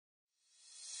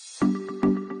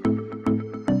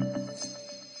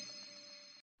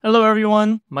Hello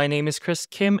everyone, my name is Chris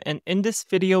Kim, and in this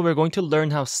video we're going to learn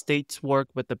how states work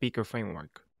with the Beaker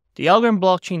framework. The Algorand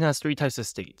blockchain has three types of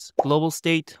states: global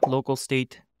state, local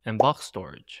state, and box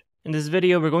storage. In this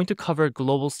video we're going to cover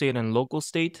global state and local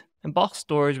state, and box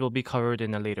storage will be covered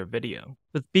in a later video.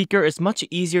 With Beaker, it's much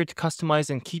easier to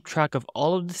customize and keep track of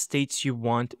all of the states you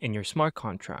want in your smart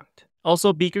contract.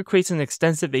 Also, Beaker creates an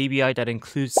extensive API that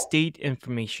includes state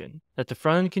information that the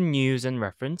front end can use and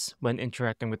reference when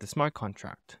interacting with the smart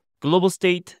contract. Global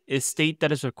state is state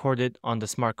that is recorded on the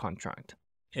smart contract.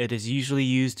 It is usually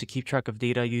used to keep track of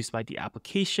data used by the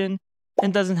application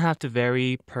and doesn't have to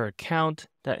vary per account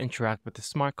that interact with the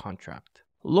smart contract.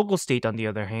 Local state, on the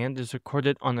other hand, is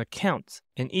recorded on accounts,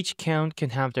 and each account can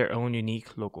have their own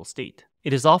unique local state.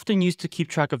 It is often used to keep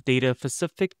track of data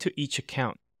specific to each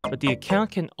account, but the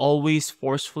account can always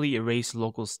forcefully erase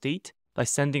local state by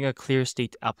sending a clear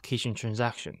state application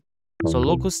transaction. So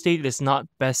local state is not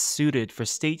best suited for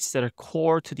states that are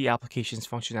core to the application's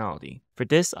functionality. For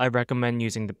this, I recommend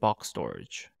using the box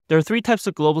storage. There are three types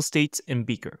of global states in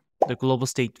Beaker: the global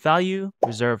state value,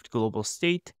 reserved global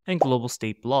state, and global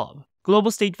state blob.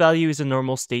 Global state value is a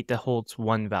normal state that holds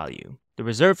one value. The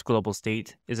reserved global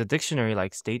state is a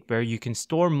dictionary-like state where you can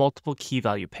store multiple key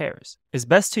value pairs. It's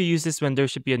best to use this when there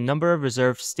should be a number of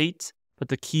reserved states, but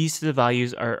the keys to the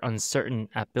values are uncertain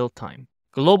at build time.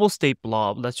 Global state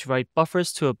blob lets you write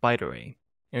buffers to a byte array,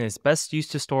 and is best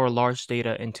used to store large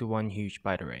data into one huge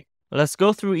byte array. Let's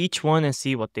go through each one and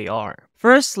see what they are.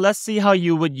 First, let's see how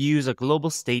you would use a global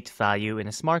state value in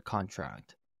a smart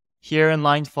contract. Here in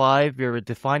line 5, we're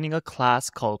defining a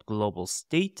class called global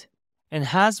state, and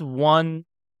has one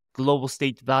global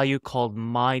state value called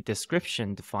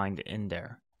myDescription defined in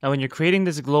there. Now when you're creating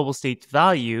this global state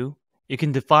value, you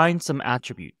can define some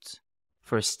attributes.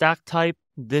 For stack type,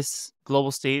 this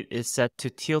global state is set to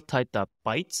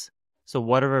tealtype.bytes, so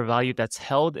whatever value that's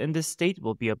held in this state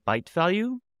will be a byte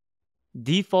value.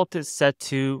 Default is set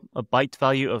to a byte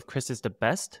value of Chris is the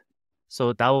best,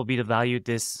 so that will be the value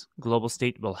this global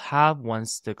state will have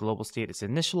once the global state is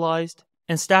initialized.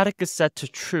 And static is set to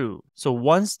true, so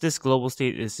once this global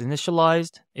state is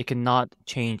initialized, it cannot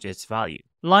change its value.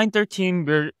 Line 13,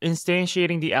 we're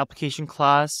instantiating the application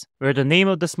class, where the name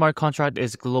of the smart contract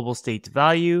is global state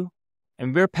value,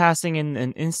 and we're passing in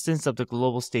an instance of the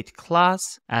global state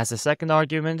class as a second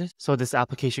argument, so this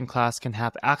application class can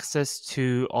have access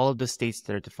to all of the states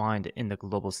that are defined in the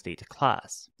global state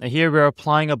class. Now here we're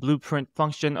applying a blueprint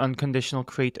function unconditional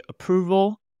create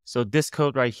approval, so this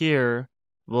code right here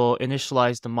will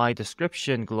initialize the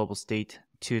myDescription global state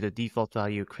to the default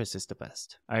value Chris is the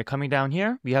best. Alright, coming down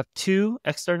here, we have two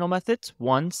external methods.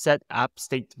 One, set app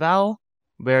state val,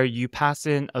 where you pass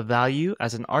in a value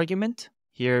as an argument.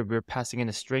 Here we're passing in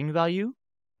a string value,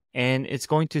 and it's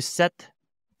going to set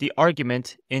the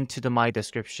argument into the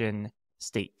myDescription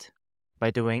state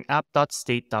by doing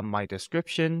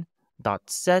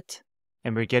app.state.myDescription.set,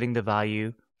 and we're getting the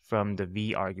value from the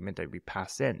v argument that we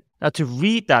pass in. Now to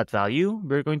read that value,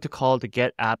 we're going to call the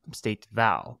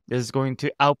getAppStateVal. This is going to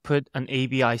output an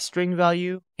ABI string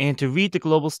value, and to read the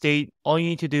global state, all you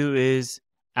need to do is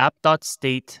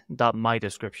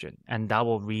app.state.myDescription, and that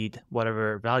will read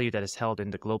whatever value that is held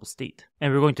in the global state.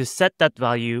 And we're going to set that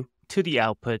value to the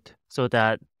output so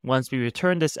that once we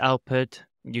return this output,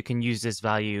 you can use this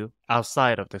value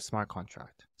outside of the smart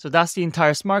contract. So that's the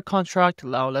entire smart contract.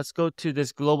 Now let's go to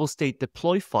this global state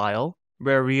deploy file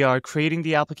where we are creating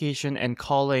the application and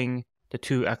calling the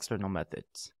two external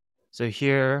methods. So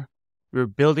here we're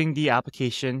building the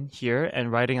application here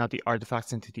and writing out the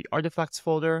artifacts into the artifacts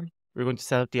folder. We're going to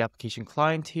set up the application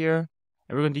client here,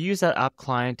 and we're going to use that app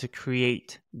client to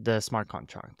create the smart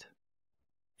contract.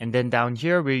 And then down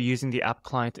here, we're using the app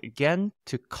client again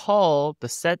to call the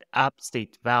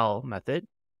setAppStateVal method,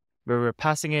 where we're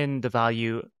passing in the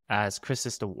value as Chris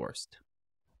is the worst.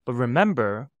 But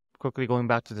remember, quickly going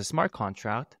back to the smart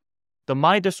contract, the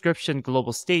myDescription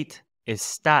global state is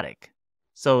static,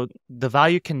 so the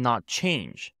value cannot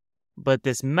change. But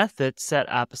this method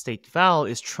setAppStateVal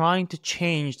is trying to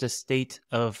change the state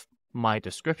of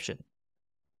myDescription.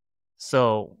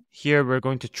 So here we're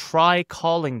going to try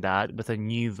calling that with a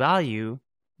new value,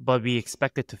 but we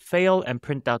expect it to fail and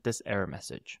print out this error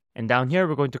message. And down here,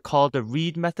 we're going to call the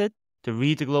read method to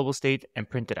read the global state and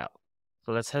print it out.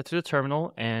 So let's head to the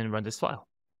terminal and run this file.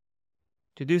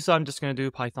 To do so, I'm just going to do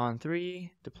Python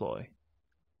 3 deploy.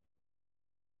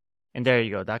 And there you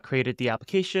go, that created the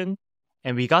application.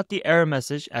 And we got the error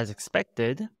message as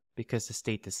expected because the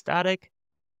state is static.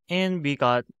 And we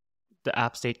got the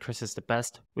app state Chris is the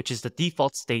best, which is the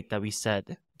default state that we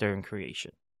set during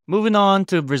creation. Moving on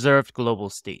to reserved global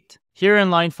state. Here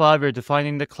in line 5, we're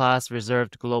defining the class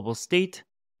reserved global state,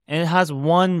 And it has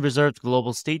one reserved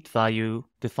global state value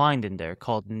defined in there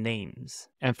called names.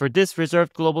 And for this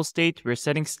reserved global state, we're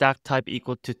setting stack type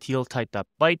equal to teal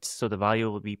type.bytes, so the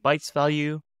value will be bytes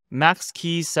value. Max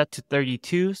keys set to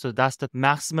 32, so that's the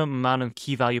maximum amount of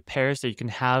key value pairs that you can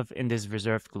have in this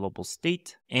reserved global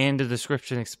state, and the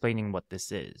description explaining what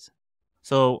this is.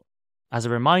 So, as a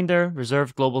reminder,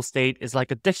 reserved global state is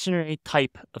like a dictionary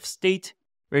type of state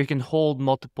where you can hold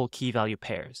multiple key value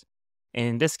pairs. And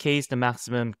in this case, the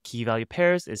maximum key value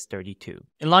pairs is 32.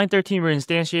 In line 13, we're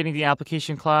instantiating the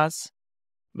application class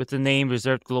with the name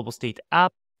reserved global state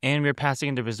app, and we're passing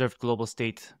in the reserved global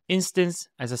state instance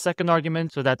as a second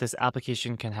argument so that this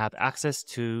application can have access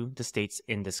to the states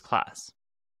in this class.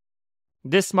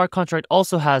 This smart contract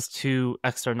also has two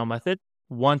external methods,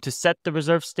 one to set the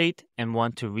reserved state and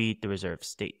one to read the reserved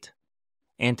state.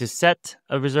 And to set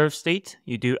a reserved state,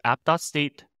 you do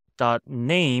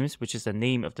app.state.names, which is the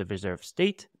name of the reserved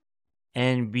state,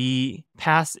 and we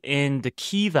pass in the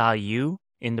key value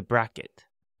in the bracket.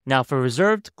 Now for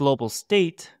reserved global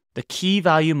state, the key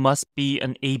value must be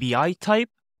an ABI type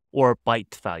or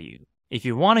byte value. If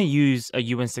you want to use a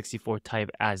UN64 type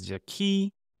as your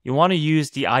key, you want to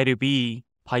use the I2B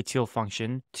PyTeal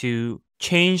function to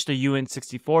change the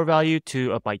UN64 value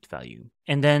to a byte value.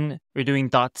 And then we're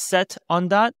doing .set on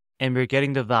that, and we're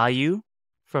getting the value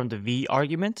from the v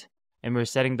argument, and we're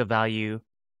setting the value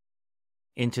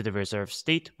into the reserved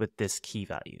state with this key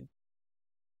value.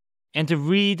 And to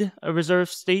read a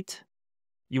reserved state,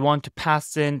 you want to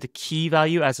pass in the key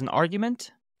value as an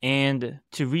argument, and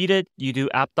to read it, you do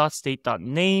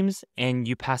app.state.names, and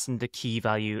you pass in the key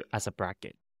value as a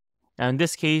bracket. Now in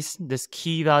this case, this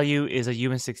key value is a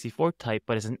UN64 type,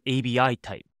 but it's an ABI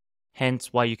type.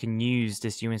 Hence why you can use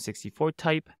this UN64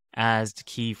 type as the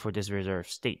key for this reserved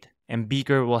state. And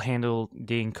Beaker will handle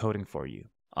the encoding for you.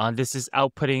 This is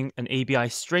outputting an ABI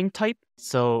string type,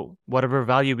 so whatever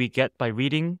value we get by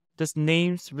reading this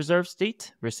name's reserved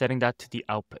state, we're setting that to the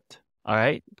output.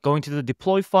 Alright, going to the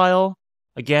deploy file,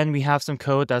 again we have some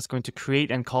code that's going to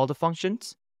create and call the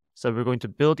functions. So we're going to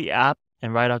build the app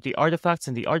and write out the artifacts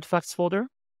in the artifacts folder,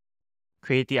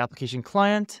 create the application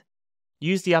client,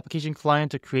 use the application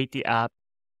client to create the app,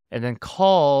 and then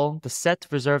call the set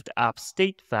reserved app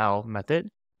state val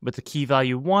method with the key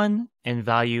value 1 and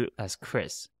value as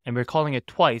Chris. And we're calling it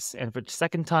twice, and for the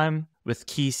second time with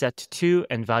key set to 2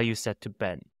 and value set to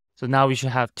Ben. So now we should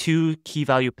have two key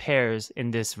value pairs in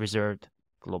this reserved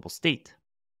global state.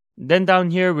 Then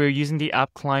down here, we're using the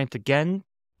app client again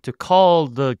to call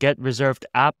the get reserved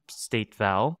app state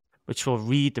val, which will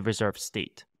read the reserved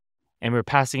state. And we're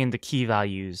passing in the key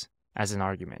values as an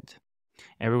argument.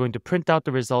 And we're going to print out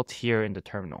the result here in the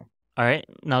terminal. All right,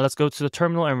 now let's go to the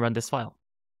terminal and run this file.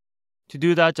 To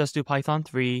do that, just do Python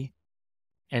 3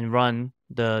 and run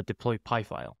the deploy py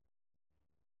file.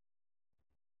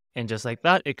 And just like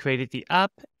that, it created the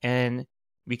app, and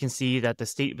we can see that the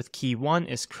state with key 1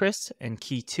 is Chris and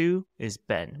key 2 is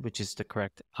Ben, which is the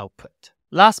correct output.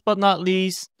 Last but not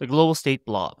least, the global state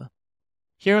blob.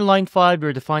 Here in line 5,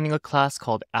 we're defining a class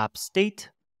called appState,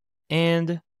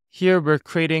 and here we're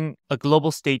creating a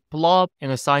global state blob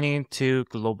and assigning it to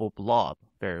global blob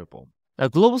variable. Now,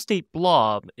 global state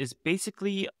blob is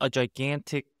basically a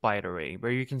gigantic byte array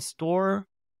where you can store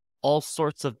all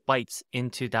sorts of bytes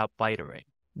into that byte array.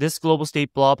 This global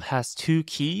state blob has two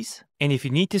keys, and if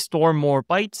you need to store more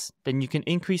bytes, then you can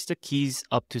increase the keys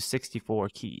up to 64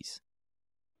 keys.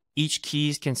 Each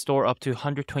keys can store up to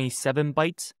 127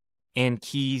 bytes, and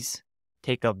keys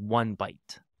take up 1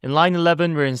 byte. In line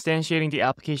 11, we're instantiating the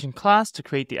application class to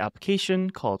create the application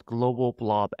called global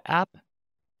blob app,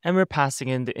 and we're passing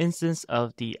in the instance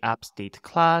of the appState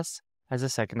class as a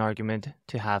second argument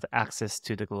to have access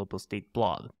to the global state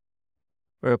blob.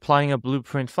 We're applying a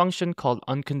blueprint function called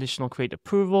unconditional create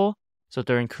approval. So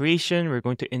during creation, we're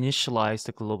going to initialize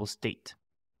the global state.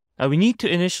 Now we need to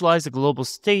initialize the global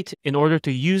state in order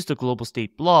to use the global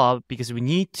state blob because we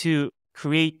need to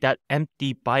create that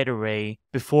empty byte array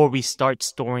before we start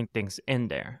storing things in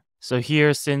there. So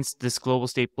here, since this global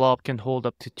state blob can hold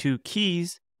up to 2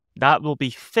 keys, that will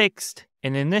be fixed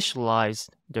and initialized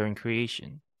during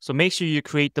creation. So make sure you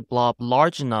create the blob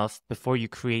large enough before you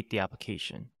create the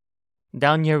application.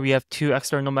 Down here, we have two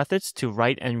external methods to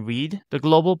write and read the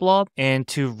global blob. And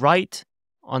to write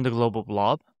on the global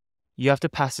blob, you have to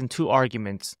pass in 2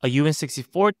 arguments, a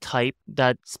UN64 type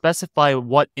that specify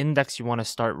what index you want to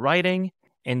start writing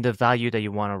and the value that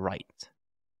you want to write.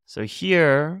 So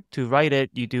here, to write it,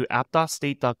 you do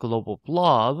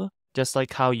app.state.globalBlob, just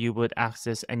like how you would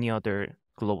access any other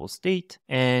global state.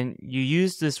 And you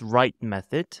use this write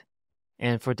method.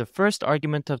 And for the first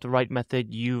argument of the write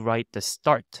method, you write the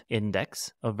start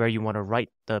index of where you want to write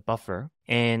the buffer.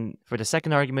 And for the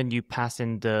second argument, you pass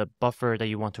in the buffer that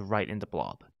you want to write in the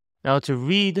blob. Now to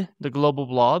read the global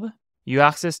blob, you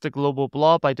access the global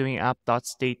blob by doing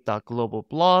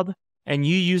app.state.globalblob, and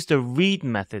you use the read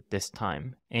method this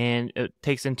time. And it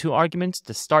takes in two arguments,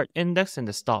 the start index and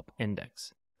the stop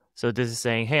index. So this is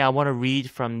saying, hey, I want to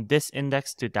read from this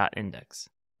index to that index.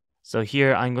 So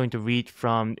here I'm going to read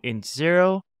from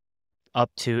int0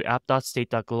 up to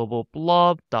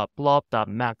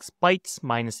app.state.globalblob.blob.maxbytes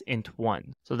minus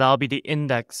int1. So that'll be the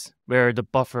index where the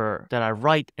buffer that I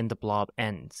write in the blob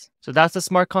ends. So that's the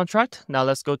smart contract. Now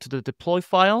let's go to the deploy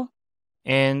file.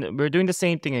 And we're doing the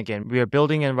same thing again. We are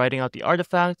building and writing out the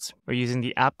artifacts. We're using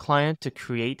the app client to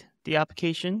create the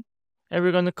application. And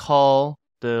we're going to call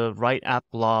the write app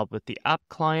blob with the app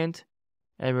client.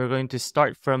 And we're going to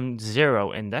start from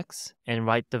 0 index and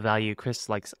write the value Chris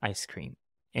likes ice cream.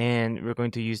 And we're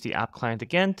going to use the app client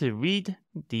again to read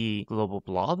the global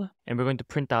blob. And we're going to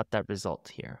print out that result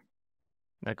here.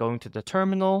 Now going to the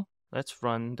terminal, let's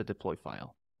run the deploy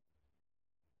file.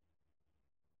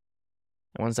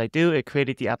 Once I do, it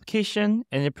created the application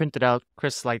and it printed out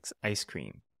Chris likes ice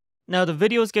cream. Now the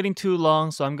video is getting too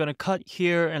long, so I'm going to cut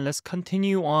here and let's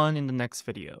continue on in the next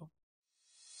video.